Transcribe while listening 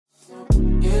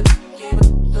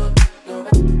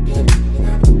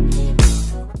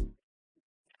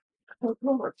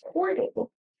I'm recording.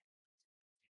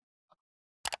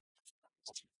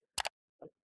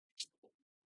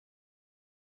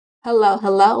 Hello,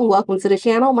 and welcome to the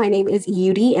channel. My name is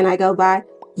Udy, and I go by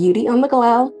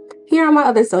UdyOnTheGlo. Here on my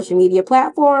other social media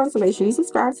platforms, so make sure you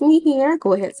subscribe to me here.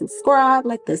 Go ahead, subscribe,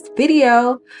 like this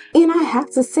video. And I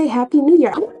have to say Happy New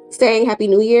Year. I'm saying Happy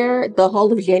New Year the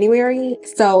whole of January,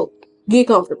 so get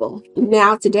comfortable.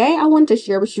 Now, today I want to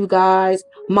share with you guys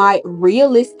my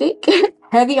realistic,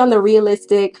 heavy on the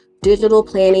realistic digital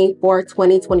planning for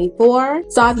 2024.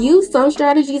 So I've used some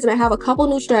strategies and I have a couple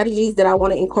new strategies that I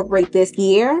want to incorporate this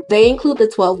year. They include the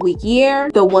 12-week year,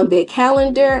 the one big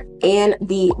calendar, and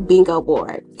the bingo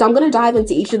board. So I'm going to dive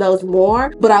into each of those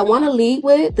more, but I want to lead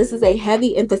with this is a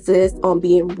heavy emphasis on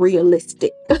being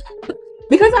realistic.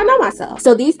 Because I know myself.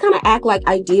 So these kind of act like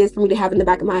ideas for me to have in the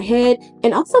back of my head.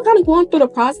 And also kind of going through the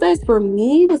process for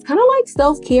me was kind of like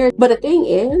self-care. But the thing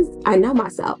is, I know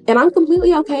myself. And I'm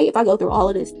completely okay if I go through all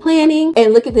of this planning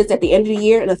and look at this at the end of the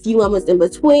year and a few moments in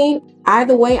between.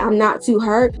 Either way, I'm not too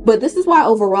hurt. But this is why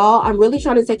overall, I'm really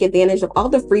trying to take advantage of all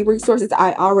the free resources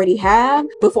I already have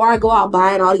before I go out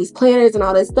buying all these planners and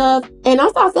all this stuff. And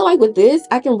also, I feel like with this,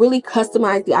 I can really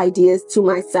customize the ideas to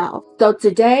myself. So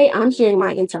today, I'm sharing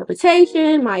my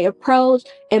interpretation, my approach,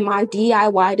 and my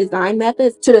DIY design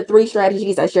methods to the 3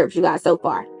 strategies I shared with you guys so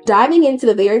far. Diving into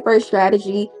the very first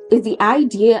strategy is the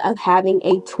idea of having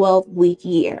a 12-week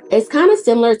year. It's kind of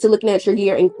similar to looking at your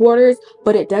year in quarters,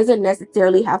 but it doesn't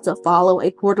necessarily have to follow a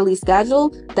quarterly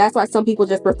schedule. That's why some people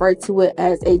just refer to it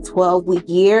as a 12-week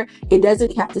year. It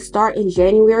doesn't have to start in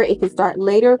January. It can start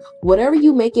later, whatever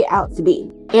you make it out to be.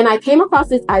 And I came across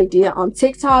this idea on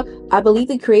TikTok. I believe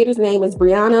the creator's name is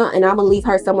Brianna, and I'm gonna leave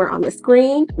her somewhere on the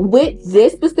screen. With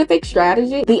this specific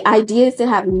strategy, the idea is to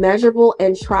have measurable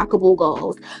and trackable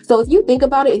goals. So if you think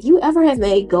about it, if you ever have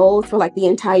made goals for like the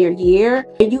entire year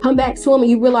and you come back to them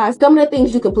and you realize some of the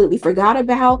things you completely forgot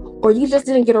about, or you just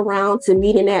didn't get around to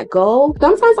meeting that goal,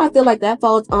 sometimes I feel like that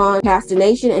falls on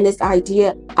procrastination and this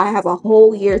idea, I have a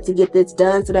whole year to get this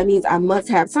done. So that means I must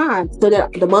have time. So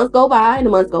that the months go by and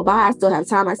the months go by, I still have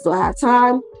time. I still have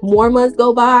time. More months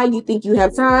go by, you think you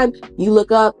have time, you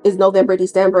look up, it's November,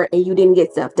 December, and you didn't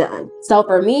get stuff done. So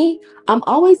for me, I'm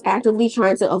always actively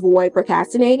trying to avoid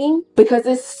procrastinating because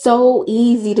it's so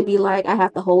easy to be like, I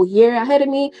have the whole year ahead of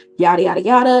me, yada, yada,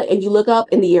 yada, and you look up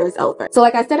and the year is over. So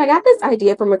like I said, I got this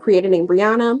idea from a creator named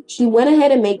Brianna. She went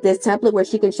ahead and made this template where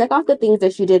she can check off the things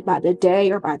that she did by the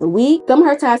day or by the week. Some of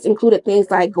her tasks included things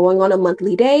like going on a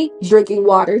monthly date, drinking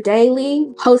water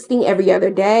daily, posting every other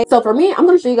day. So for me, I'm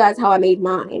going to show you guys how I made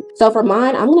mine. So for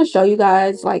mine, I'm going to show you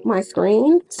guys like my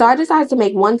screen. So I decided to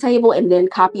make one table and then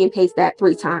copy and paste that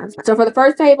 3 times. So for the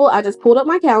first table, I just pulled up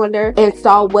my calendar and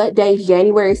saw what day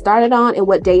January started on and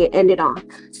what day it ended on.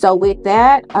 So with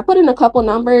that, I put in a couple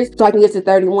numbers so I can get to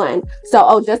 31.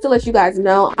 So, just to let you guys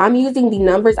know, I'm using the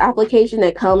numbers application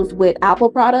that comes with Apple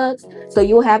products. So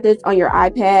you'll have this on your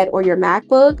iPad or your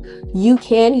MacBook. You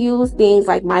can use things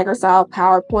like Microsoft,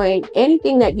 PowerPoint,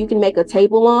 anything that you can make a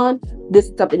table on. This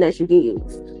is something that you can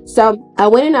use. So I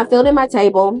went in, I filled in my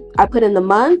table. I put in the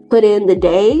month, put in the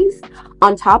days.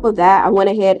 On top of that, I went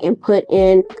ahead and put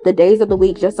in the days of the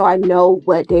week just so I know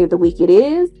what day of the week it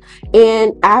is.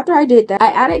 And after I did that,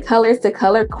 I added colors to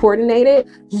color coordinate it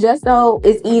just so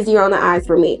it's easier on the eyes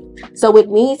for me. So with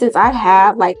me, since I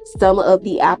have like some of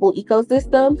the Apple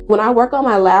ecosystem, when I work on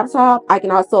my laptop, I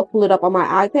can also pull it up on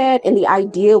my iPad. And the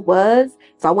idea was,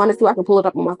 if I wanted to, I can pull it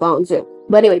up on my phone too.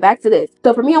 But anyway, back to this.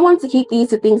 So for me, I wanted to keep these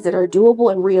to things that are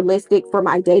doable and realistic for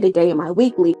my day-to-day and my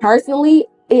weekly. Personally,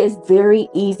 it is very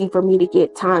easy for me to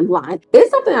get timeline. It's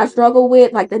something I struggle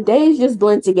with. Like the days just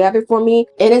blend together for me.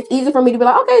 And it's easy for me to be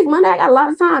like, okay, it's Monday, I got a lot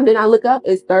of time. Then I look up,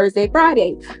 it's Thursday,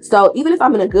 Friday. So even if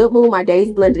I'm in a good mood, my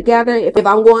days blend together. If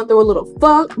I'm going through a little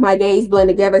funk, my days blend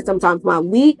together, sometimes my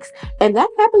weeks. And that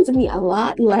happened to me a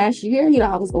lot last year. You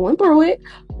know, I was going through it.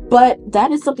 But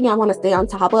that is something I want to stay on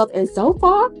top of. And so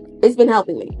far, it's been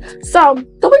helping me. So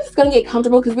we're just gonna get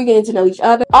comfortable because we're getting to know each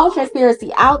other. All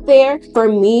transparency out there. For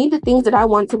me, the things that I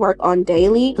want to work on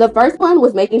daily, the first one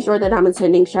was making sure that I'm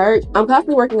attending church. I'm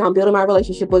constantly working on building my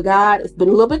relationship with God. It's been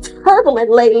a little bit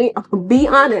turbulent lately, I'll be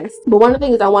honest. But one of the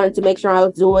things I wanted to make sure I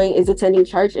was doing is attending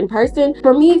church in person.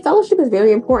 For me, fellowship is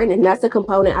very important, and that's a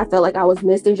component I felt like I was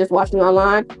missing just watching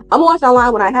online. I'm gonna watch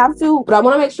online when I have to, but I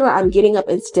want to make sure I'm getting up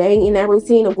and staying in that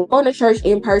routine of going to church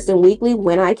in person weekly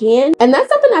when I can. And that's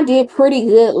something I did pretty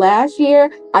good last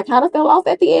year. I kind of fell off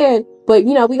at the end. But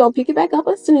you know, we gonna pick it back up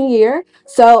a new year.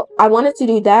 So I wanted to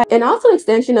do that. And also an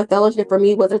extension of fellowship for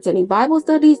me was attending Bible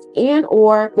studies and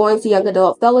or going to young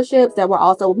adult fellowships that were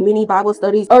also mini Bible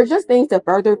studies or just things to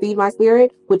further feed my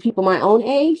spirit with people my own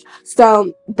age.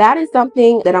 So that is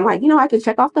something that I'm like, you know, I can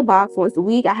check off the box once a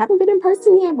week. I haven't been in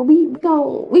person yet, but we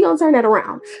gonna turn that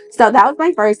around. So that was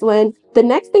my first one. The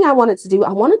next thing I wanted to do,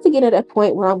 I wanted to get at a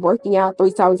point where I'm working out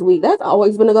 3 times a week. That's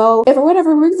always been a goal. And for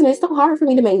whatever reason, it's so hard for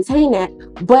me to maintain that.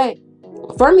 But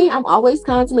for me, I'm always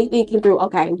constantly thinking through,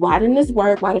 okay, why didn't this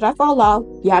work? Why did I fall off?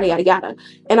 Yada, yada, yada.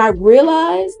 And I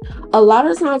realized a lot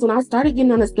of the times when I started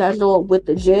getting on a schedule with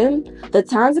the gym, the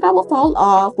times that I would fall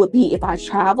off would be if I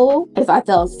travel, if I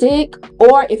felt sick,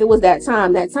 or if it was that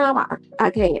time I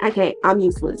can't, I'm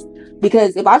useless.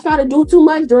 Because if I try to do too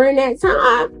much during that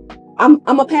time, I'm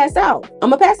gonna pass out. I'm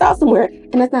gonna pass out somewhere,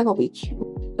 and that's not gonna be cute.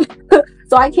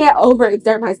 So I can't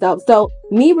overexert myself. So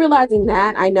me realizing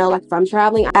that, I know like if I'm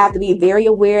traveling, I have to be very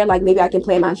aware. Like maybe I can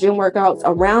plan my gym workouts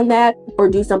around that or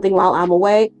do something while I'm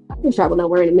away. I can travel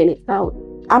nowhere in a minute,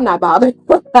 so I'm not bothered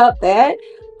about that.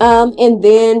 And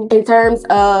then in terms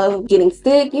of getting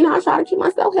sick, you know, I try to keep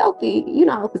myself healthy, you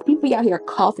know, because people out here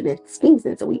coughing and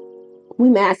sneezing, so we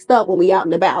masked up when we out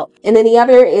and about. And then the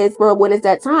other is for when it's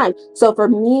that time. So for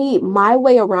me, my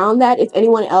way around that, if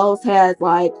anyone else has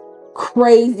like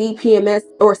crazy PMS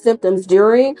or symptoms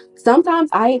during, sometimes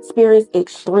I experience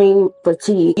extreme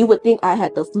fatigue. You would think I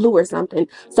had the flu or something.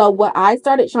 So what I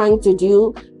started trying to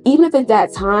do, even if it's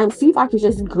that time, see if I could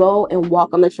just go and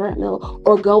walk on the treadmill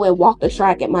or go and walk the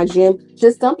track at my gym,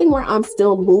 just something where I'm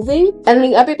still moving. And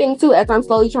the other thing too, as I'm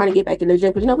slowly trying to get back in the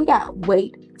gym, because you know we got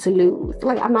weight to lose.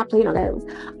 Like I'm not playing on those.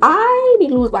 I need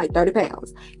to lose like 30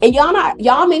 pounds. And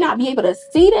y'all may not be able to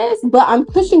see this, but I'm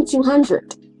pushing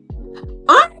 200.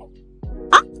 I'm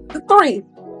 3.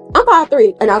 I'm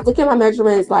 5'3", and I was looking at my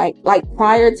measurements like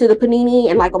prior to the panini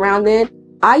and like around then.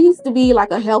 I used to be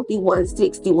like a healthy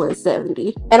 160,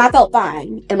 170, and I felt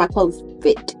fine and my clothes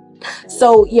fit.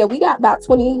 So yeah, we got about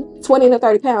 20 to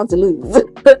 30 pounds to lose.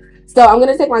 So I'm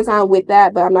gonna take my time with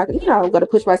that, but I'm not gonna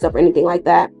push myself or anything like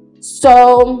that.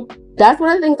 So that's one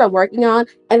of the things I'm working on.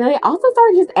 And then I also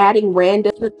started just adding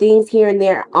random things here and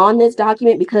there on this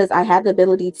document because I have the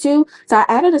ability to. So I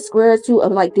added a square or two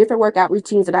of like different workout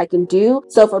routines that I can do.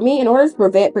 So for me, in order to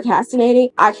prevent procrastinating,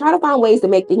 I try to find ways to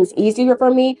make things easier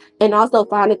for me and also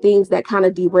find the things that kind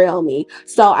of derail me.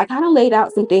 So I kind of laid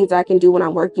out some things that I can do when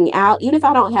I'm working out, even if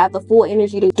I don't have the full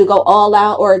energy to go all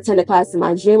out or attend a class in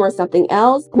my gym or something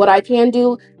else. What I can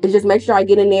do is just make sure I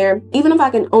get in there. Even if I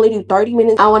can only do 30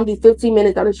 minutes, I want to do 15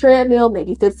 minutes on the treadmill,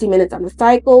 maybe 15 minutes on the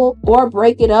cycle, or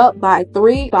break it up by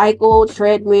 3: cycle,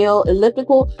 treadmill,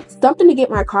 elliptical, something to get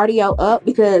my cardio up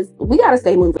because we got to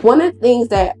stay moving. One of the things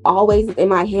that always is in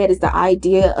my head is the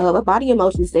idea of a body in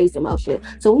motion stays in motion.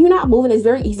 So when you're not moving, it's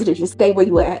very easy to just stay where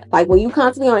you at. Like when you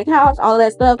constantly on the couch, all of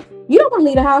that stuff, you don't want to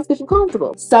leave the house because you're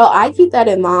comfortable. So I keep that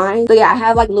in mind. So yeah, I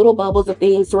have like little bubbles of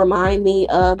things to remind me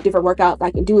of different workouts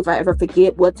I can do if I ever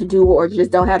forget what to do or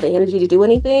just don't have the energy to do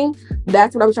anything.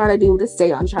 That's what I'm trying to do to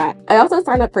stay on track. I also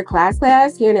signed up for class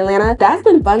here in Atlanta. That's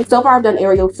been fun. So far I've done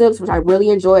aerial tips, which I really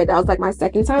enjoyed. That was like my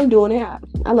second time doing it.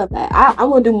 I love that. I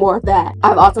want to do more of that.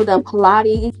 I've also done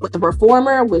Pilates with the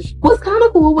reformer, which was kind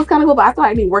of cool, but I thought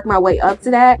I need to work my way up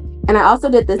to that. And I also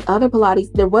did this other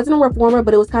Pilates. There wasn't a reformer,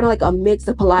 but it was kind of like a mix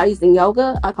of Pilates and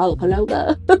yoga. I call it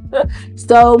Paloga.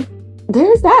 So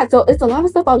there's that. So it's a lot of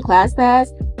stuff on ClassPass,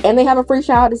 and they have a free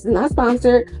trial. This is not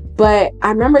sponsored, but I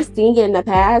remember seeing it in the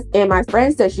past, and my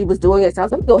friend said she was doing it. So I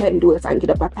was like, go ahead and do it so I can get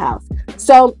up out the house.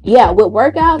 So yeah, with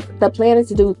workouts, the plan is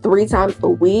to do 3 times a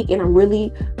week, and I'm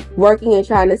really working and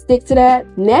trying to stick to that.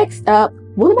 Next up,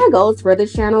 one of my goals for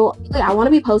this channel, I want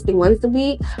to be posting once a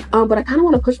week, but I kind of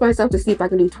want to push myself to see if I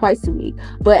can do twice a week.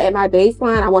 But at my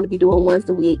baseline, I want to be doing once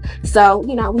a week. So,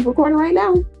 you know, we're recording right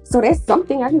now. So that's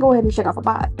something I can go ahead and check off a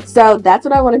box. So that's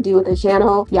what I want to do with the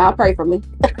channel. Y'all pray for me.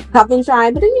 I've been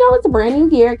trying, but you know, it's a brand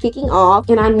new year kicking off.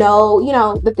 And I know, you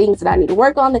know, the things that I need to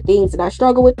work on, the things that I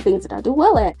struggle with, the things that I do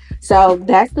well at. So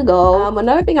that's the goal.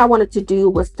 Another thing I wanted to do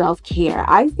was self-care.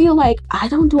 I feel like I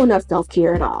don't do enough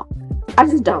self-care at all. I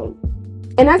just don't.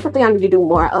 And that's something I need to do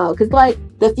more of. Because like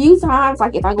the few times,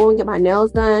 like if I go and get my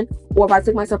nails done or if I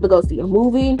took myself to go see a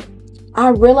movie, I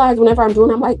realize whenever I'm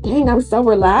doing it, I'm like, dang, I'm so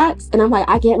relaxed. And I'm like,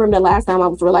 I can't remember the last time I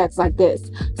was relaxed like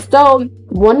this. So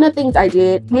one of the things I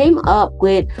did, came up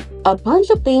with a bunch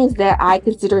of things that I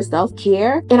consider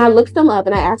self-care. And I looked them up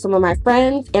and I asked some of my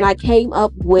friends, and I came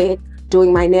up with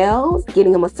doing my nails,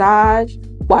 getting a massage,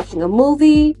 watching a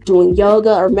movie, doing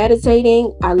yoga or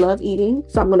meditating. I love eating,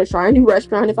 so I'm going to try a new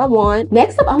restaurant if I want.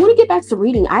 Next up, I want to get back to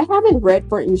reading. I haven't read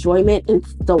for enjoyment in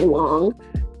so long.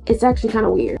 It's actually kind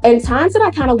of weird. And times that I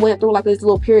kind of went through like this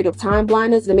little period of time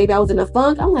blindness and maybe I was in a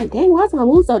funk, I'm like, dang, why is my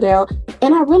mood so down?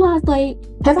 And I realized, like,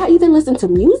 have I even listened to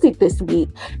music this week?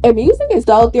 And music is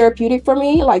so therapeutic for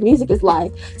me. Like, music is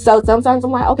life. So sometimes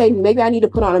I'm like, okay, maybe I need to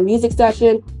put on a music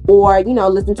session or, you know,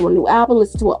 listen to a new album,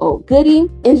 listen to an old goodie,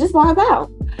 and just vibe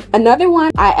out. Another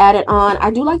one I added on, I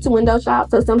do like to window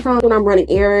shop. So sometimes when I'm running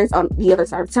errands on the other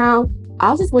side of town,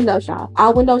 I'll just window shop.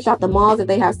 I'll window shop the malls if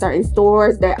they have certain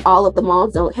stores that all of the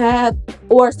malls don't have,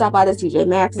 or stop by the TJ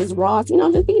Maxx's, Ross, you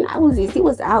know, just be nosy, see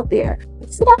what's out there.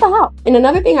 Sit out the house. And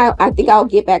another thing I think I'll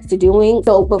get back to doing,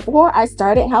 so before I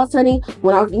started house hunting,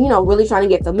 when I was, you know, really trying to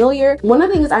get familiar, one of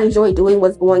the things I enjoyed doing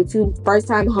was going to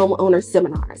first-time homeowner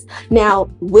seminars. Now,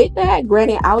 with that,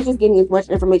 granted, I was just getting as much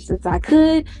information as I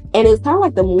could, and it's kind of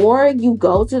like the more you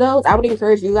go to those, I would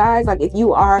encourage you guys, like if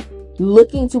you are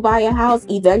looking to buy a house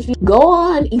eventually, go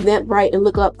on Eventbrite and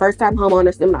look up first-time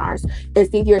homeowner seminars and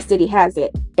see if your city has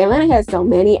it. Atlanta has so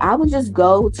many. I would just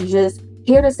go to just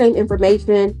hear the same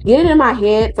information, get it in my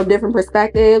head from different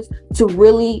perspectives to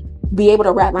really be able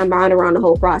to wrap my mind around the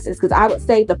whole process. Because I would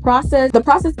say the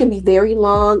process can be very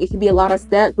long. It can be a lot of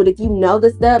steps, but if you know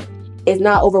the steps, it's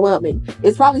not overwhelming.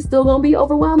 It's probably still gonna be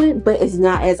overwhelming, but it's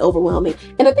not as overwhelming.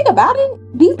 And the thing about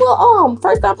it, these little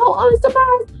first-time homeowner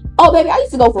seminars, oh baby, I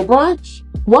used to go for brunch.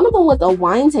 One of them was a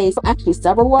wine taste. Actually,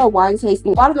 several were a wine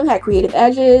tasting. A lot of them had creative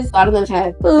edges. A lot of them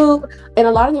had food. And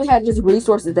a lot of them had just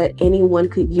resources that anyone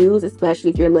could use, especially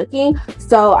if you're looking.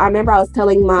 So I remember I was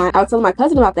telling my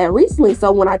cousin about that recently.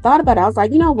 So when I thought about it, I was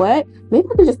like, you know what? Maybe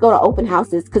I could just go to open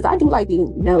houses, because I do like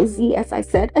being nosy, as I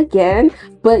said again.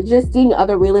 But just seeing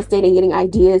other real estate and getting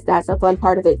ideas, that's a fun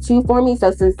part of it too for me. So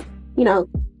since, you know,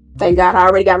 thank God I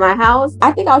already got my house,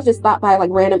 I think I'll just stop by like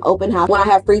random open house when I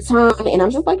have free time, and I'm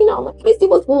just like, you know, let me see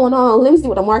what's going on, let me see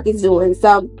what the market's doing.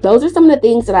 So those are some of the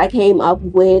things that I came up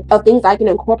with of things I can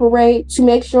incorporate to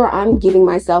make sure I'm giving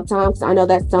myself time, because I know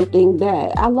that's something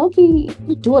that I low-key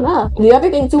do enough. The other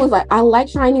thing too is like, I like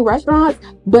shiny restaurants,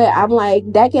 but I'm like,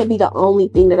 that can't be the only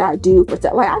thing that I do for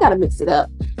like, I gotta mix it up.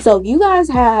 So if you guys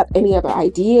have any other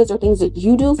ideas or things that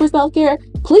you do for self-care,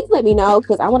 please let me know,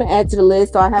 because I want to add to the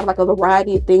list so I have like a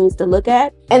variety of things to look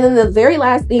at. And then the very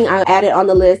last thing I added on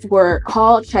the list were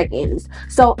call check-ins.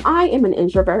 So I am an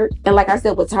introvert, and like I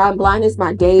said, with time blindness,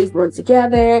 my days run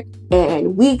together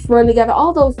and weeks run together,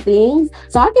 all those things.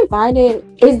 So I can find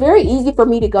it's very easy for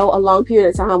me to go a long period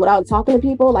of time without talking to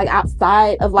people, like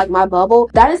outside of like my bubble.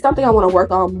 That is something I want to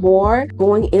work on more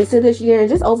going into this year. And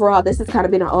just overall, this has kind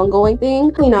of been an ongoing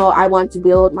thing. You know, I want to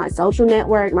build my social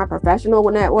network, my professional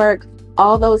network,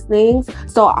 all those things.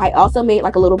 So I also made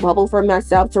like a little bubble for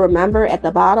myself to remember at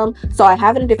the bottom. So I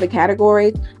have it in different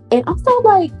categories. And also,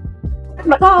 like,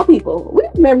 to call people. We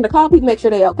remember to call people, make sure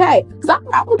they're okay. Because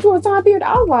I went through a time period,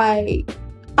 I was like,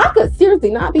 I could seriously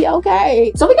not be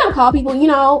okay. So we gotta call people, you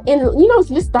know, and you know,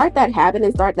 just start that habit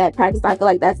and start that practice. I feel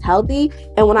like that's healthy.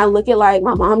 And when I look at like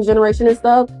my mom's generation and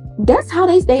stuff, that's how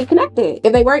they stayed connected.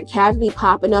 If they weren't casually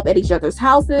popping up at each other's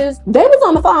houses, they was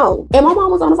on the phone. And my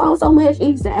mom was on the phone so much, it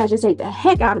used to agitate the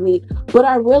heck out of me. But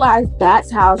I realized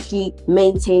that's how she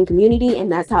maintained community,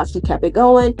 and that's how she kept it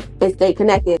going and stayed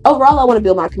connected. Overall, I want to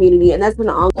build my community, and that's been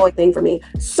an ongoing thing for me.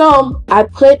 So I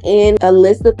put in a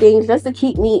list of things just to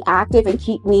keep me active and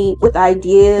keep me with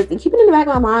ideas and keep it in the back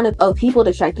of my mind of people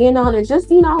to check in on and just,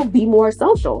 you know, be more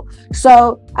social.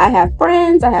 So I have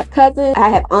friends, I have cousins, I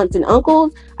have aunts and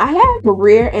uncles. I have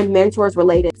career and mentors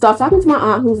related. So I was talking to my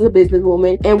aunt, who's a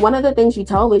businesswoman, and one of the things she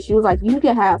told me, she was like, you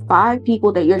can have 5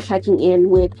 people that you're checking in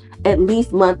with at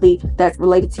least monthly that's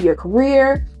related to your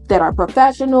career, that are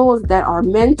professionals, that are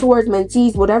mentors,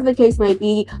 mentees, whatever the case may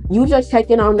be. You just check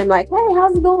in on them like, hey,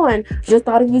 how's it going? Just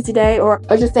thought of you today. Or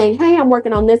just saying, hey, I'm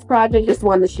working on this project, just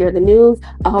wanted to share the news.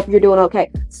 I hope you're doing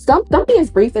okay. Something as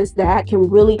brief as that can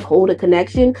really hold a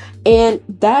connection. And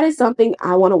that is something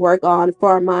I want to work on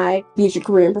for my future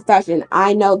career and profession.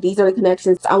 I know these are the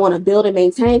connections I want to build and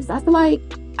maintain, because I feel like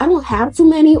I don't have too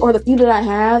many, or the few that I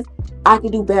have, I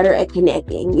could do better at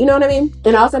connecting. You know what I mean?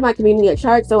 And also my community at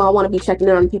church, so I want to be checking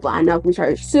in on people I know from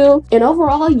church too. And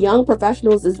overall, young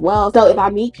professionals as well. So if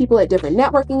I meet people at different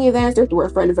networking events or through a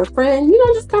friend of a friend, you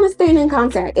know, just kind of staying in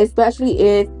contact, especially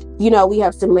if, you know, we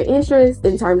have similar interests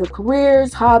in terms of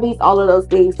careers, hobbies, all of those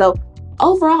things. So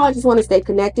overall, I just want to stay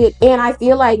connected, and I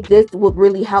feel like this would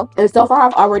really help. And so far,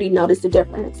 I've already noticed a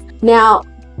difference. Now,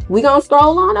 we gonna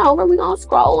scroll on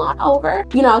over,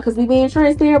 you know, because we being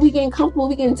transparent, we getting comfortable,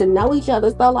 we getting to know each other.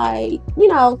 So like, you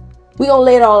know, we gonna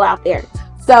lay it all out there.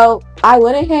 So I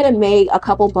went ahead and made a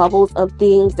couple bubbles of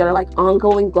things that are like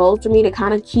ongoing goals for me to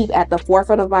kind of keep at the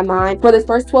forefront of my mind for this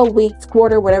first 12 weeks,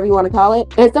 quarter, whatever you want to call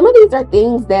it. And some of these are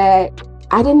things that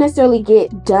I didn't necessarily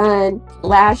get done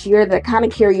last year that kind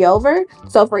of carry over.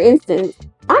 So for instance,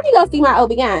 I need to go see my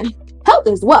OB-GYN. Health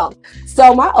is wealth.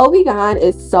 So my OB-GYN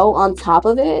is so on top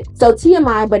of it. So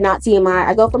TMI, but not TMI.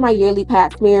 I go for my yearly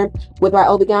pap smear with my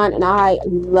OB-GYN, and I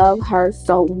love her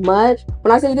so much.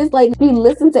 When I say this, like, she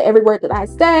listens to every word that I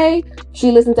say.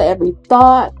 She listens to every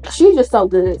thought. She's just so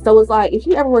good. So it's like, if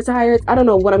she ever retires, I don't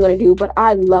know what I'm going to do, but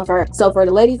I love her. So for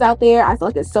the ladies out there, I feel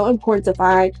like it's so important to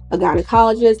find a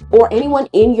gynecologist or anyone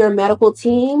in your medical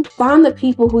team. Find the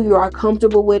people who you are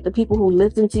comfortable with, the people who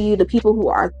listen to you, the people who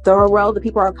are thorough, the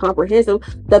people who are comprehensive,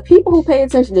 the people who pay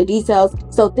attention to details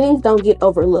so things don't get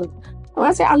overlooked. When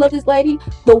I say I love this lady,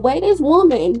 the way this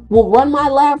woman will run my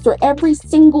labs for every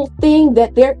single thing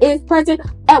that there is present.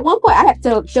 At one point, I had to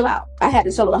tell her to chill out. I had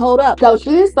to tell her to hold up. So she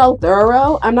is so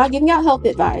thorough. I'm not giving out health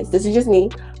advice. This is just me.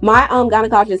 My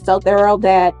gynecologist is so thorough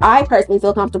that I personally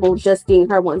feel comfortable just seeing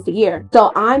her once a year.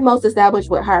 So I'm most established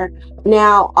with her.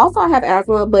 Now, also I have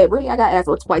asthma, but really I got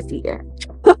asthma twice a year.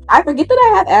 I forget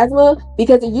that I have asthma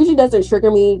because it usually doesn't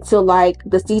trigger me till like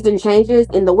the season changes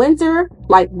in the winter,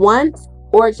 like once.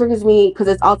 Or it triggers me because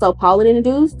it's also pollen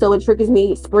induced, so it triggers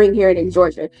me spring here in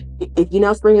Georgia. If you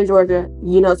know spring in Georgia,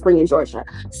 you know spring in Georgia.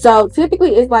 So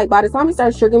typically it's like by the time it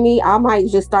starts triggering me, I might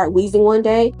just start wheezing one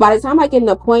day. By the time I get an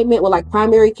appointment with like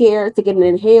primary care to get an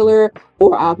inhaler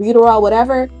or albuterol,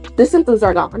 whatever, the symptoms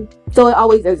are gone. So it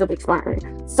always ends up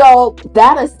expiring. So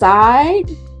that aside,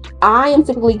 I am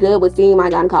typically good with seeing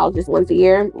my gynecologist once a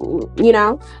year. You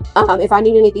know, if I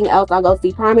need anything else, I'll go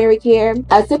see primary care.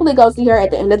 I typically go see her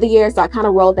at the end of the year, so I kind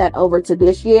of rolled that over to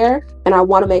this year, and I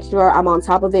want to make sure I'm on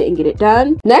top of it and get it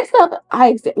done. Next up,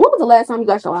 when was the last time you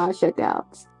got your eyes checked out?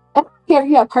 I don't care if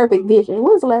you have perfect vision.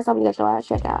 When was the last time you got your eyes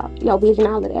checked out? Your vision,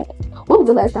 all of that. When was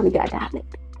the last time you got dilated?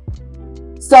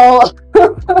 So,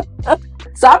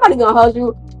 so I'm not even gonna hold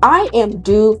you. I am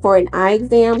due for an eye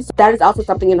exam. So that is also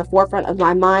something in the forefront of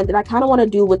my mind that I kind of want to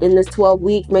do within this 12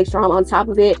 weeks, make sure I'm on top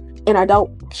of it and I don't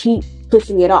keep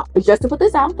pushing it off. It's just to put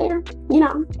this out there, you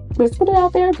know, just put it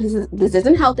out there. This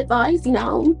isn't health advice, you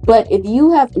know. But if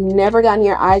you have never gotten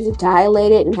your eyes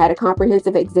dilated and had a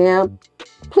comprehensive exam,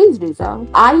 please do so.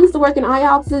 I used to work in eye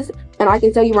offices, and I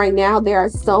can tell you right now, there are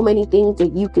so many things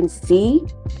that you can see,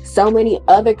 so many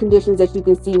other conditions that you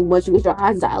can see once you get your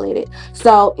eyes dilated.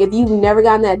 So if you've never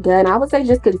gotten that done, I would say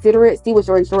just consider it. See what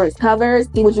your insurance covers,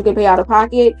 see what you can pay out of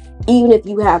pocket, even if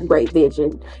you have great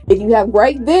vision. If you have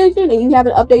great vision and you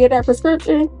haven't updated that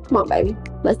prescription, come on, baby,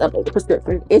 let's update the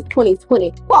prescription. It's 2020.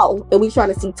 Whoa, and we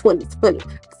trying to see 2020.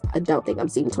 I don't think I'm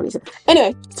seeing 27.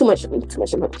 Anyway, too much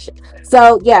information.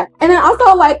 So yeah, and then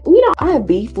also, like, you know, I have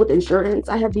beef with insurance.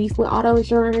 I have beef with auto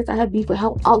insurance. I have beef with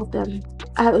health, all of them.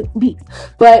 I have beef.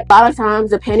 But a lot of times,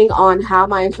 depending on how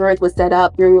my insurance was set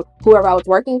up through whoever I was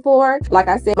working for, like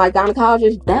I said, my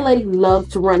gynecologist, that lady loves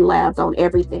to run labs on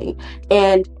everything.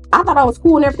 And I thought I was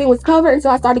cool and everything was covered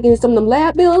until I started getting some of them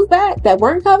lab bills back that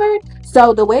weren't covered.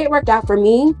 So the way it worked out for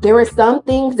me, there were some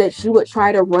things that she would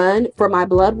try to run for my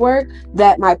blood work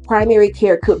that my primary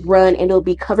care could run and it'll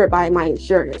be covered by my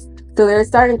insurance. So there are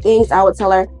certain things I would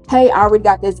tell her, hey, I already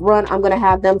got this run. I'm going to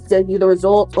have them send you the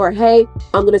results. Or, hey,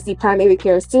 I'm going to see primary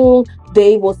care soon.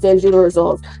 They will send you the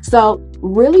results. So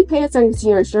really pay attention to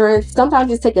your insurance. Sometimes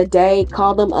just take a day,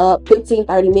 call them up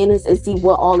 15-30 minutes and see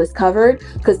what all is covered,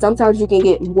 because sometimes you can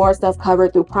get more stuff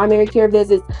covered through primary care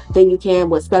visits than you can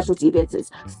with specialty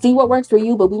visits. See what works for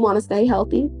you, but we want to stay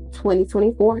healthy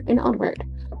 2024 and onward.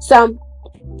 So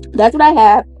that's what I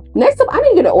have. Next up, I need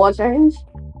to get an oil change.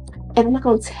 And I'm not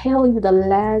going to tell you the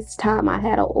last time I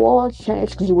had an oil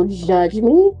change because you would judge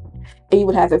me and you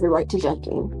would have every right to judge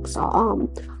me. So,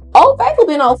 Old Faithful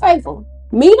been Old Faithful.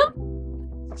 Mina,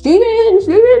 she been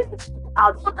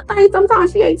I'll do the thing.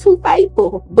 Sometimes she ain't too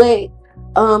faithful. But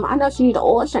I know she need an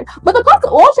oil change. But the cost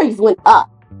of oil changes went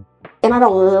up. And I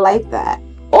don't like that.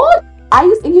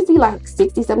 It used to be like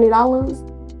 $60,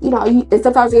 $70. You know, and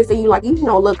sometimes they say you like, you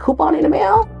know, a little coupon in the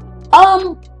mail.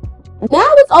 Now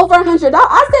it's over $100.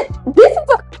 I said, this is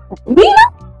a Mina.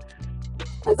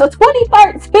 It's a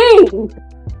 2013.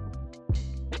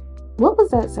 What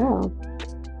was that sound?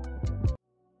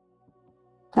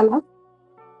 Hello?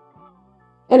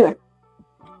 Anyway,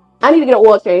 I need to get an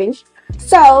oil change.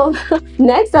 So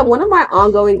next up, one of my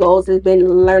ongoing goals has been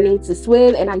learning to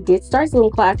swim, and I did start swim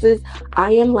classes.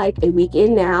 I am like a week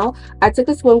in now. I took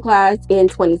a swim class in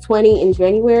 2020 in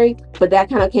January, but that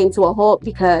kind of came to a halt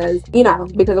because, you know,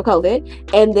 because of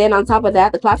COVID. And then on top of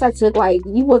that, the class I took, like,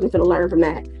 you wasn't going to learn from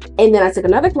that. And then I took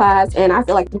another class, and I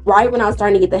feel like right when I was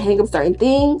starting to get the hang of certain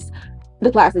things,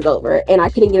 the class is over, and I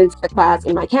couldn't get into the class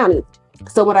in my county.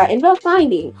 So what I ended up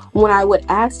finding when I would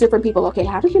ask different people, okay,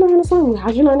 how did you learn how to swim? How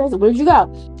did you learn this? Where did you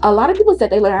go? A lot of people said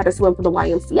they learned how to swim from the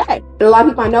YMCA. And a lot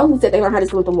of people I know who said they learned how to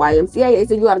swim from YMCA. They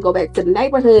said you got to go back to the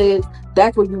neighborhoods.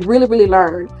 That's where you really, really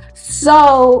learn.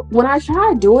 So when I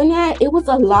tried doing that, it was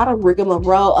a lot of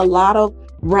rigmarole, a lot of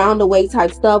roundaway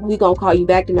type stuff. We gonna call you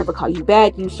back, they never call you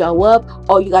back. You show up,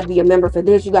 oh, you got to be a member for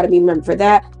this, you got to be a member for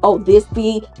that. Oh, this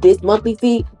fee, this monthly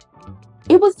fee.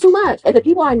 It was too much. And the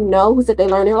people I know who said they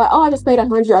learned, they're like, oh, I just paid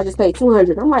 100, I just paid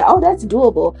 200. I'm like, oh, that's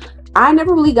doable. I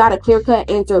never really got a clear-cut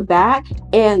answer back,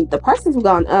 and the prices have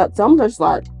gone up. So I'm just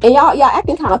like, and y'all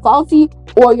acting kind of faulty,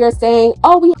 or you're saying,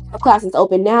 oh, we have classes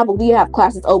open now, but we have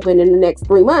classes open in the next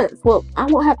 3 months. Well, I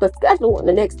won't have to schedule in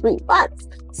the next 3 months.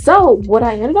 So what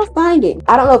I ended up finding,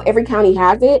 I don't know if every county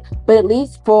has it, but at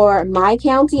least for my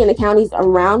county and the counties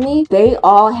around me, they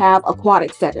all have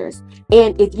aquatic centers.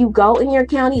 And if you go in your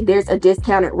county, there's a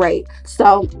discounted rate.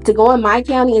 So to go in my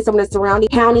county and some of the surrounding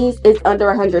counties, it's under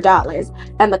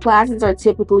 $100. And the classes are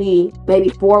typically maybe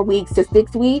 4 weeks to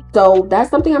 6 weeks. So that's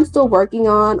something I'm still working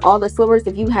on. All the swimmers,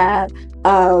 if you have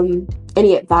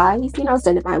any advice,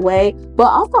 send it my way. But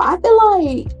also, I feel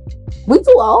like we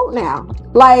too old now.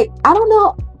 Like, I don't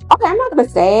know. Okay, I'm not gonna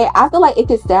say it. I feel like it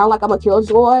could sound like I'm a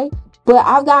killjoy, but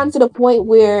I've gotten to the point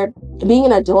where being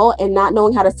an adult and not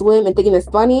knowing how to swim and thinking it's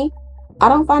funny, I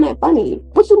don't find that funny.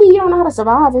 What you mean you don't know how to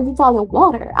survive if you fall in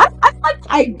water? I like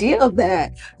the idea of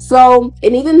that. So,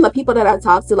 and even the people that I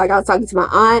talked to, like I was talking to my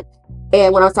aunt,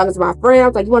 and when I was talking to my friend, I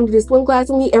was like, you want to do swim class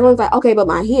with me? Everyone's like, okay, but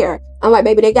my hair. I'm like,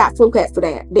 baby, they got swim class for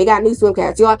that. They got new swim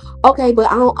class. You're like, okay, but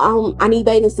I need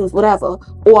bathing suits, whatever.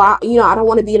 Or, I don't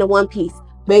want to be in a one piece.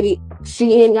 Baby,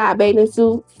 Shein got bathing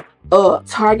suits.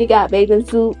 Target got bathing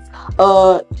suits.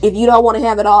 If you don't want to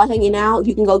have it all hanging out,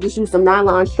 you can go get you some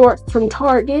nylon shorts from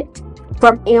Target,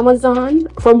 from Amazon,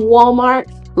 from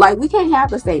Walmart. Like, we can't have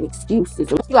the same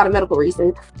excuses unless you got a medical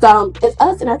reason. So it's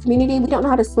us in our community. We don't know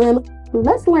how to swim.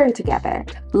 Let's learn together.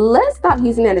 Let's stop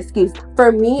using that excuse.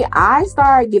 For me, I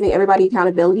started giving everybody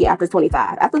accountability after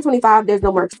 25. After 25, there's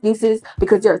no more excuses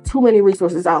because there are too many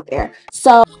resources out there.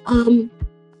 So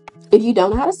if you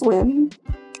don't know how to swim,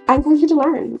 I encourage you to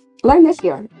learn. Learn this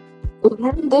year.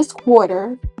 Learn this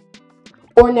quarter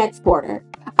or next quarter.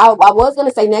 I was going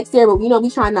to say next year, but we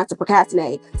trying not to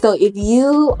procrastinate. So if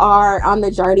you are on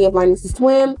the journey of learning to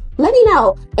swim, let me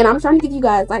know. And I'm trying to give you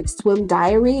guys like swim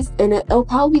diaries, and it'll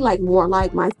probably be like more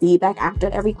like my feedback after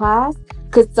every class.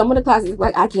 Because some of the classes,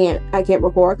 like I can't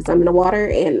record because I'm in the water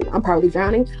and I'm probably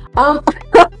drowning.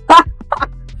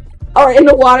 Or in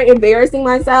the water embarrassing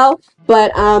myself.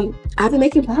 But I've been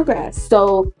making progress.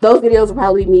 So those videos will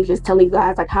probably be me just telling you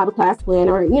guys like how the class went,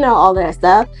 or all that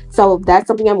stuff. So that's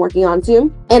something I'm working on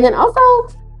too. And then also,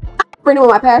 I'm bringing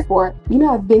with my passport.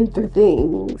 I've been through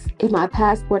things. If my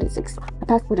passport is expired, my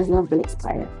passport has never been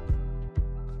expired.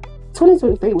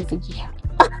 2023 was a year.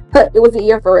 It was a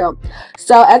year for real.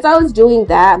 So as I was doing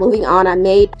that, moving on, I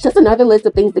made just another list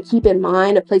of things to keep in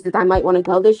mind of places I might want to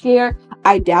go this year.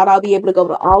 I doubt I'll be able to go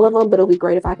to all of them, but it'll be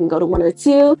great if I can go to one or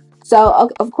two. So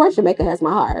of course, Jamaica has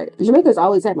my heart. Jamaica's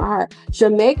always had my heart.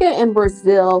 Jamaica and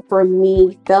Brazil for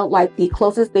me felt like the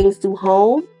closest things to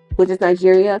home, which is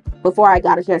Nigeria, before I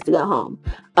got a chance to go home.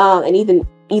 And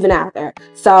even after.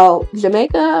 So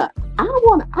Jamaica, I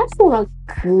just want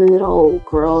a good old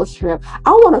girls trip.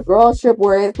 I want a girls trip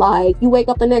where it's like you wake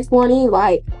up the next morning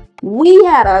like we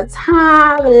had a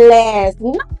time last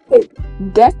night.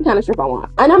 That's the kind of trip I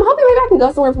want. And I'm hoping maybe I can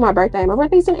go somewhere for my birthday. My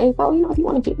birthday's in April. If you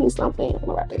want to give me something,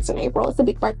 my birthday's in April. It's a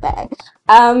big birthday.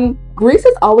 Greece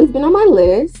has always been on my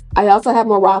list. I also have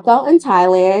Morocco and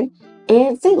Thailand.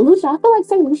 And St. Lucia. I feel like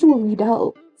St. Lucia will be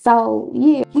dope. So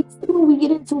yeah, let's see when we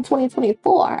get into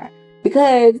 2024.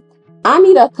 Because I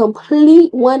need a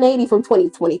complete 180 from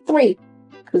 2023.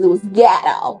 Because it was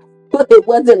ghetto. It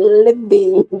wasn't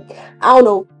living. I don't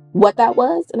know what that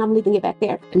was, and I'm leaving it back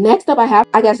there. Next up, I have,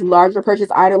 I guess, larger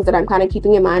purchase items that I'm kind of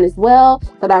keeping in mind as well,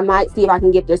 that I might see if I can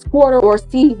get this quarter, or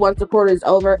see once the quarter is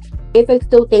over if it's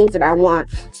still things that I want.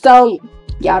 So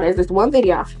y'all, there's this one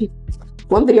video.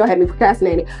 One video had me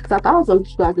procrastinating because I thought I was going to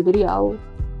show you guys the video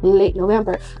late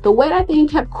November. The way that thing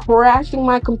kept crashing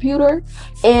my computer,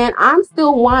 and I'm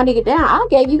still winding it down. I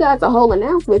gave you guys a whole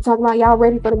announcement talking about y'all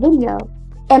ready for the video.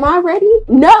 Am I ready?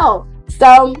 No.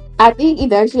 So I think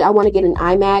eventually I want to get an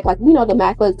iMac, like the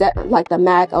MacBook, like the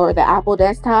Mac or the Apple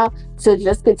desktop, to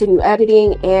just continue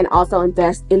editing and also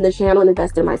invest in the channel and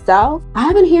invest in myself. I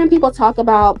have been hearing people talk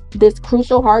about this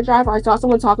Crucial hard drive. I saw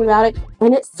someone talking about it,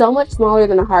 and it's so much smaller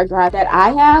than the hard drive that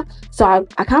I have. So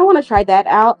I kind of want to try that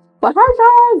out. But hard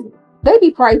drives, they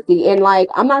be pricey, and like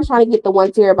I'm not trying to get the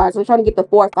 1 terabyte. I'm trying to get the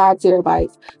 4 or 5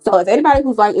 terabytes. So if anybody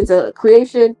who's like into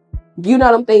creation, you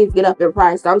know them things get up in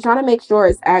price. So I'm trying to make sure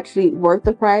it's actually worth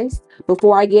the price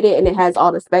before I get it and it has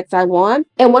all the specs I want.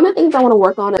 And one of the things I want to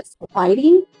work on is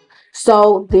lighting.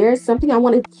 So there's something I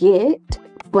want to get,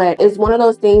 but it's one of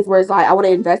those things where it's like I want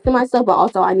to invest in myself, but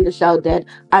also I need to show that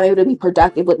I'm able to be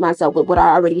productive with myself with what I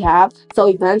already have. So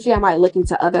eventually I might look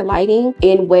into other lighting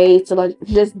in ways to like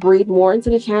just breathe more into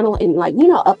the channel and like, you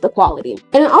know, up the quality.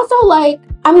 And also like,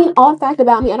 I mean, all fact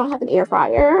about me, I don't have an air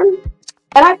fryer.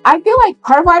 And I feel like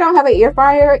part of why I don't have an air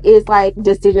fryer is like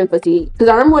decision fatigue. Because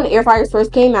I remember when the air fryers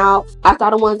first came out, I saw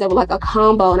the ones that were like a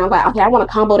combo. And I'm like, okay, I want a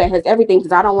combo that has everything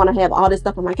because I don't want to have all this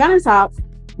stuff on my countertops.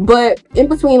 But in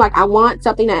between, like I want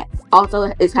something that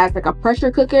also has like a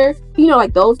pressure cooker, you know,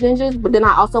 like those ninjas. But then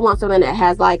I also want something that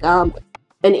has like an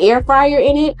air fryer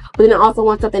in it, but then I also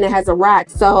want something that has a rack.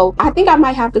 So I think I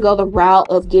might have to go the route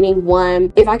of getting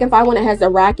one, if I can find one that has a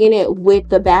rack in it with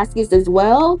the baskets as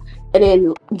well, and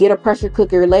then get a pressure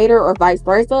cooker later or vice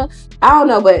versa. I don't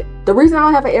know, but the reason I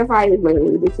don't have an air fryer is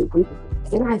mainly because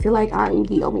and I feel like I'm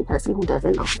the only person who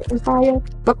doesn't know the air fryer.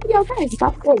 But yeah, okay,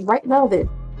 stop it right now then.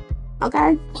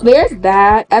 Okay, there's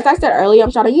that. As I said earlier,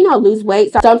 I'm trying to, you know, lose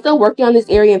weight. So I'm still working on this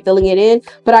area and filling it in.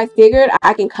 But I figured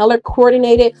I can color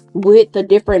coordinate it with the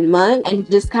different months and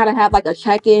just kind of have like a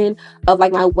check-in of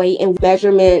like my weight and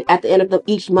measurement at the end of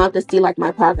each month to see like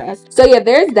my progress. So yeah,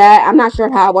 there's that. I'm not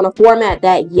sure how I want to format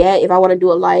that yet. If I want to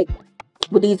do it like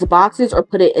with these boxes or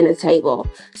put it in a table.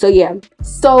 So yeah,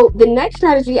 so the next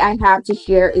strategy I have to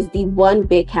share is the one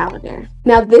big calendar.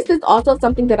 Now this is also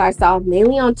something that I saw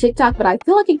mainly on TikTok, but I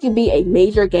feel like it could be a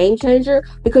major game changer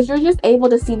because you're just able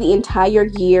to see the entire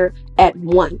year at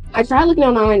once. I tried looking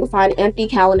online to find empty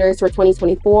calendars for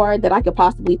 2024 that I could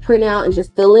possibly print out and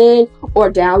just fill in,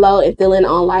 or download and fill in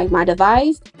on like my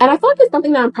device. And I feel like it's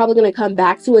something that I'm probably going to come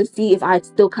back to and see if I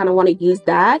still kind of want to use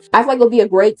that. I feel like it'll be a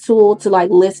great tool to like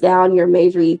list down your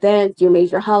major events, your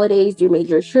major holidays, your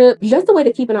major trips, just a way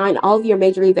to keep an eye on all of your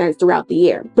major events throughout the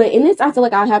year. But in this, I feel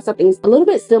like I'll have something a little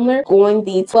bit similar, going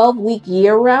the 12-week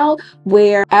year route,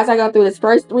 where as I go through this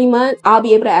first 3 months, I'll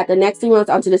be able to add the next 3 months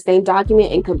onto the same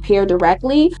document and compare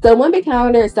directly. So one big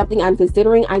calendar is something I'm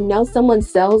considering. I know someone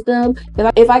sells them.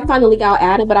 If I can find the link, I'll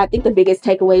add it. But I think the biggest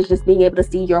takeaway is just being able to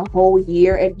see your whole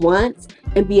year at once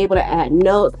and be able to add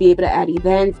notes, be able to add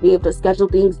events, be able to schedule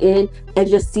things in, and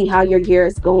just see how your year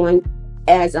is going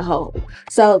as a whole.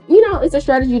 So, you know, it's a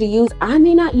strategy to use. I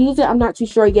may not use it, I'm not too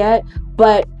sure yet,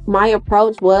 but my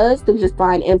approach was to just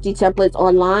find empty templates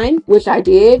online, which I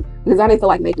did because I didn't feel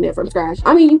like making it from scratch.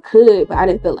 I mean, you could, but I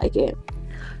didn't feel like it.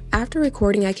 After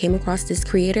recording, I came across this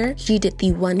creator. She did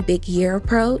the one big year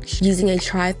approach using a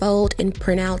trifold and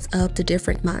printouts of the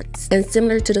different months. And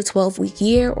similar to the 12-week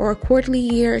year or a quarterly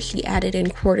year, she added in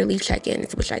quarterly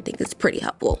check-ins, which I think is pretty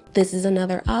helpful. This is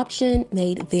another option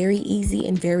made very easy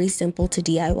and very simple to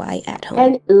DIY at home.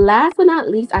 And last but not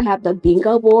least, I have the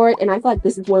bingo board, and I feel like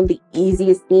this is one of the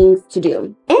easiest things to do.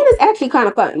 And it's actually kind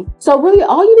of fun. So really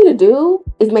all you need to do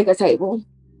is make a table.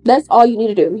 That's all you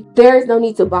need to do. There is no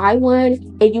need to buy one,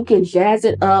 and you can jazz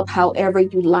it up however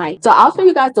you like. So I'll show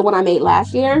you guys the one I made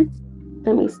last year.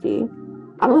 Let me see.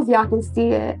 I don't know if y'all can see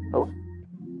it. Oh,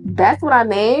 that's what I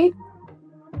made.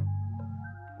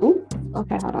 Ooh,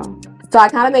 okay, hold on. So I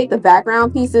kind of made the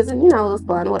background pieces, and you know, it was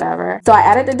fun, whatever. So I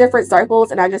added the different circles,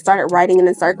 and I just started writing in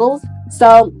the circles.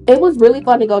 So it was really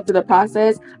fun to go through the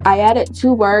process. I added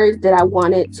 2 words that I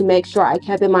wanted to make sure I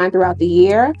kept in mind throughout the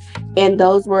year. And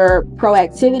those were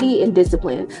proactivity and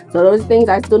discipline. So those are things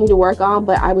I still need to work on,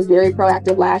 but I was very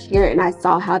proactive last year and I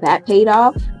saw how that paid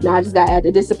off. Now I just got to add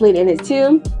the discipline in it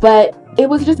too. But it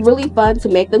was just really fun to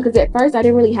make them because at first I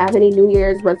didn't really have any New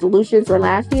Year's resolutions for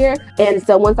last year. And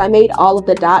so once I made all of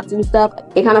the dots and stuff,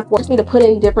 it kind of forced me to put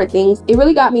in different things. It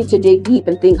really got me to dig deep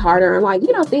and think harder and like,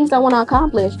 you know, things I want to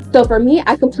accomplish. So for me,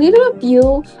 I completed a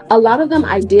few. A lot of them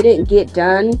I didn't get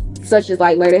done, such as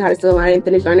like learning how to swim. I didn't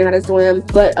finish learning how to swim,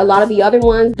 but a lot of the other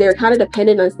ones, they're kind of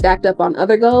dependent on stacked up on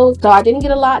other goals. So I didn't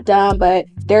get a lot done, but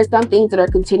there's some things that are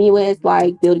continuous,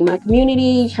 like building my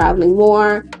community, traveling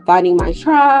more, finding my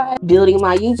tribe, building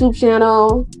my YouTube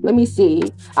channel. Let me see.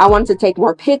 I wanted to take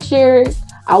more pictures.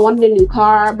 I wanted a new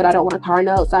car, but I don't want a car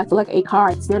note. So I feel like a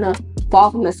car is gonna fall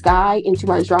from the sky into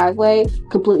my driveway,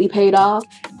 completely paid off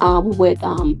with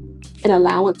an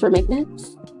allowance for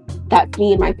maintenance. That's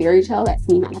me in my fairy tale. That's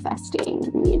me manifesting,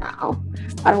 you know.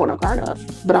 I don't want a car note,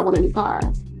 but I want a new car.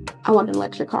 I want an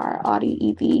electric car, Audi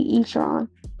EV, e-tron,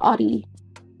 Audi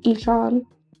e-tron.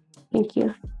 Thank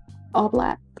you. All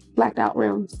black, blacked out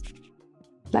rims,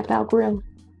 blacked out grill,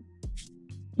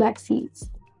 black seats.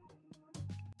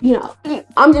 You know,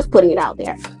 I'm just putting it out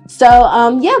there. So,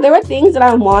 yeah, there were things that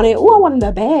I wanted. Oh, I wanted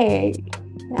a bag.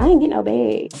 I didn't get no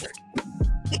bag.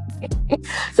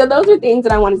 So those are things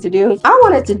that I wanted to do. I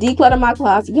wanted to declutter my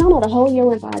closet. Y'all know the whole year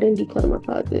went by, I didn't declutter my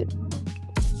closet.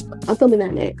 I'm filming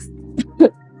that next.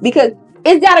 Because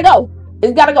it's gotta go.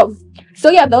 It's gotta go. So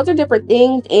yeah, those are different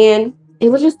things, and it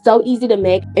was just so easy to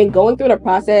make, and going through the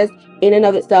process in and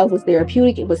of itself was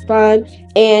therapeutic. It was fun,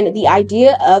 and the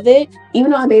idea of it,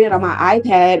 even though I made it on my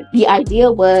iPad, the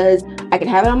idea was I could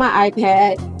have it on my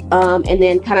iPad, and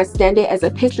then kind of send it as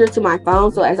a picture to my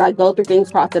phone, so as I go through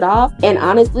things, cross it off. And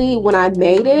honestly, when I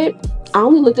made it, I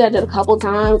only looked at it a couple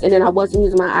times, and then I wasn't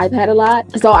using my iPad a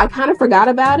lot, so I kind of forgot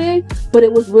about it. But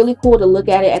it was really cool to look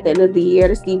at it at the end of the year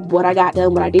to see what I got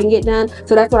done, what I didn't get done.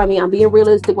 So that's what I mean. I'm being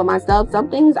realistic with myself. Some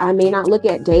things I may not look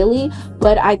at daily,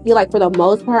 but I feel like for the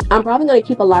most part, I'm probably going to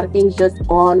keep a lot of things just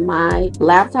on my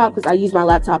laptop, because I use my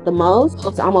laptop the most.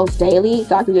 It's almost daily,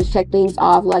 so I can just check things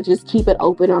off, like just keep it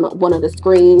open on one of the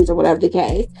screens or whatever the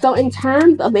case. So in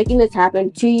terms of making this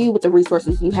happen to you with the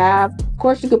resources you have, of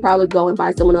course, you could probably go and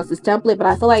buy someone else's template, but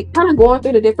I feel like kind of going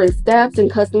through the different steps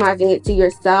and customizing it to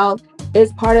yourself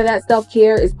is part of that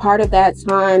self-care, is part of that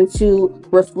time to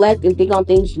reflect and think on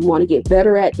things you want to get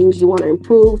better at, things you want to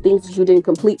improve, things that you didn't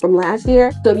complete from last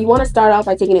year. So if you want to start off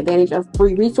by taking advantage of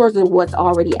free resources, what's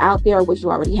already out there, what you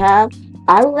already have,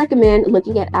 I would recommend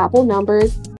looking at Apple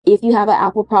Numbers. If you have an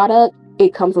Apple product,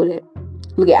 it comes with it.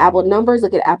 Look at Apple Numbers,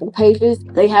 look at Apple Pages.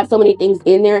 They have so many things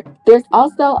in there. There's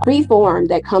also Freeform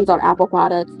that comes on Apple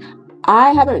products.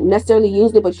 I haven't necessarily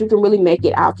used it, but you can really make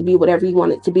it out to be whatever you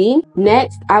want it to be.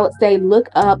 Next, I would say look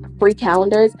up free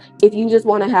calendars. If you just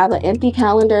want to have an empty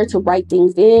calendar to write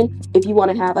things in, if you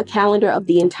want to have a calendar of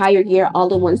the entire year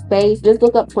all in one space, just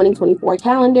look up 2024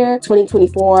 calendar,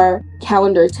 2024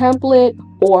 calendar template,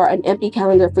 or an empty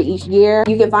calendar for each year.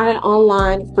 You can find it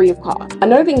online free of cost.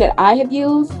 Another thing that I have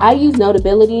used, I use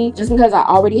Notability just because I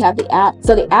already have the app.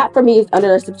 So the app for me is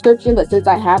under a subscription, but since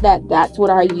I have that, that's what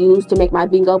I used to make my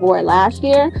bingo board last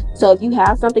year. So if you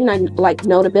have something like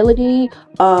Notability,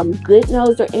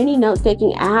 GoodNotes, or any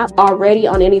note-taking app already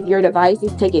on any of your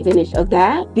devices, take advantage of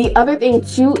that. The other thing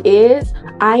too is,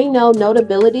 I know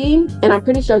Notability, and I'm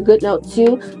pretty sure GoodNotes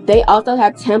too, they also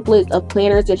have templates of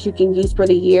planners that you can use for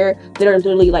the year that are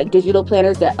literally like digital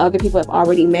planners that other people have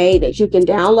already made that you can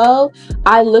download.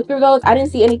 I looked through those. I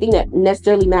didn't see anything that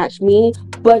necessarily matched me,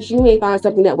 but you may find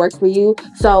something that works for you.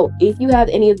 So if you have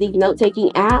any of these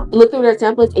note-taking apps, look through their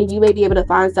templates and you may be able to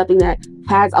find something that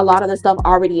has a lot of the stuff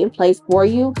already in place for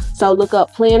you. So look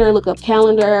up planner, look up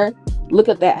calendar, look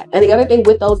at that. And the other thing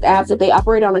with those apps, if they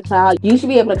operate on the cloud, you should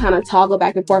be able to kind of toggle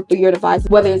back and forth through your device,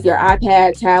 whether it's your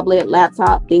iPad, tablet,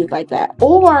 laptop, things like that.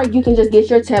 Or you can just get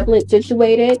your template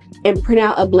situated and print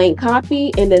out a blank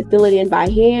copy and then fill it in by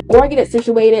hand, or get it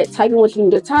situated, type in what you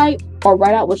need to type, or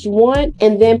write out what you want,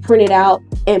 and then print it out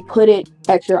and put it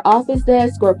at your office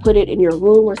desk, or put it in your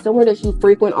room or somewhere that you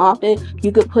frequent often.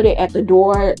 You could put it at the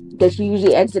door that you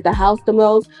usually exit the house the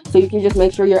most, so you can just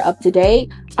make sure you're up to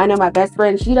date. I know my best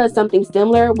friend, she does something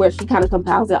similar where she kind of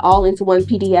compiles it all into one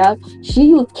PDF. She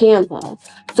used Canva.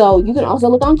 So you can also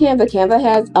look on Canva. Canva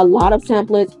has a lot of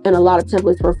templates, and a lot of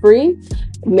templates for free.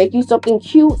 Make you something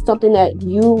cute, something that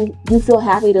you feel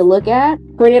happy to look at,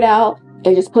 print it out,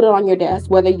 and just put it on your desk,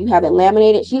 whether you have it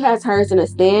laminated. She has hers in a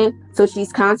stand, so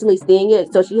she's constantly seeing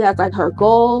it. So she has like her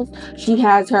goals, she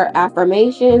has her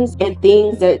affirmations and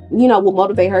things that, you know, will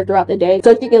motivate her throughout the day,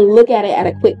 so she can look at it at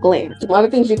a quick glance. Some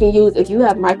other things you can use, if you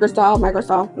have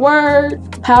Microsoft Word,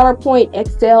 PowerPoint,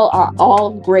 Excel are all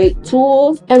great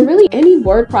tools. And really any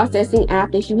word processing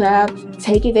app that you have,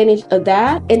 take advantage of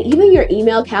that. And even your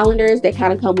email calendars that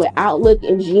kind of come with Outlook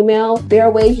and Gmail, there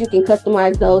are ways you can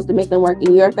customize those to make them work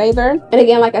in your favor. And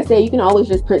again, like I said, you can always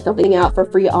just print something out for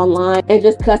free online and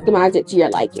just customize it to your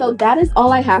liking. So that is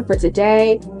all I have for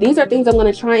today. These are things I'm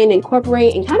going to try and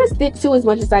incorporate and kind of stick to as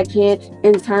much as I can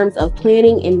in terms of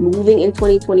planning and moving in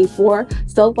 2024.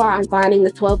 So far, I'm finding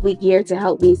the 12-week year to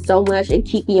help me so much and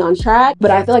keep me on track.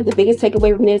 But I feel like the biggest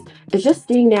takeaway from this is just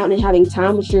sitting down and having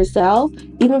time with yourself,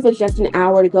 even if it's just an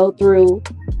hour, to go through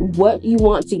what you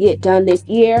want to get done this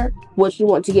year, what you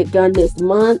want to get done this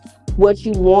month, what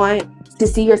you want to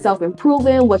see yourself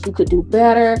improving, what you could do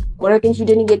better, what are things you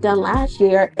didn't get done last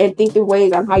year, and think through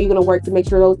ways on how you're going to work to make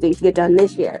sure those things get done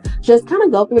this year. Just kind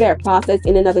of go through that process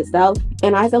in and of itself.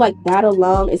 And I feel like that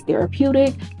alone is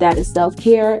therapeutic, that is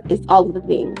self-care, it's all of the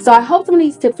things. So I hope some of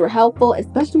these tips were helpful,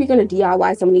 especially if you're going to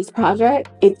DIY some of these projects.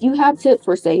 If you have tips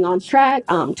for staying on track,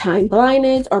 time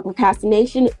blindness, or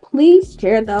procrastination, please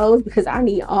share those, because I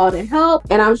need all the help,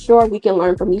 and I'm sure we can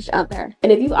learn from each other.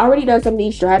 And if you've already done some of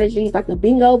these strategies, like the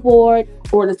bingo board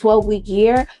or the 12-week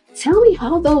year, Tell me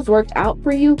how those worked out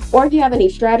for you, or if you have any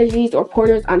strategies or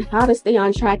pointers on how to stay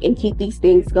on track and keep these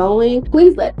things going.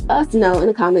 Please let us know in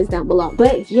the comments down below.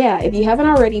 But yeah, if you haven't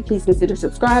already, please consider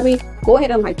subscribing. Go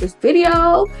ahead and like this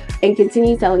video and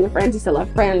continue telling a friend to tell a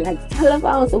friend, like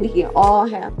telephone, so we can all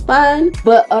have fun.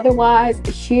 But otherwise,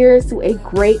 cheers to a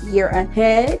great year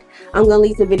ahead. I'm gonna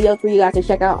leave some videos for you guys to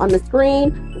check out on the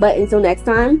screen. But until next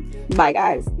time, bye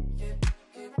guys.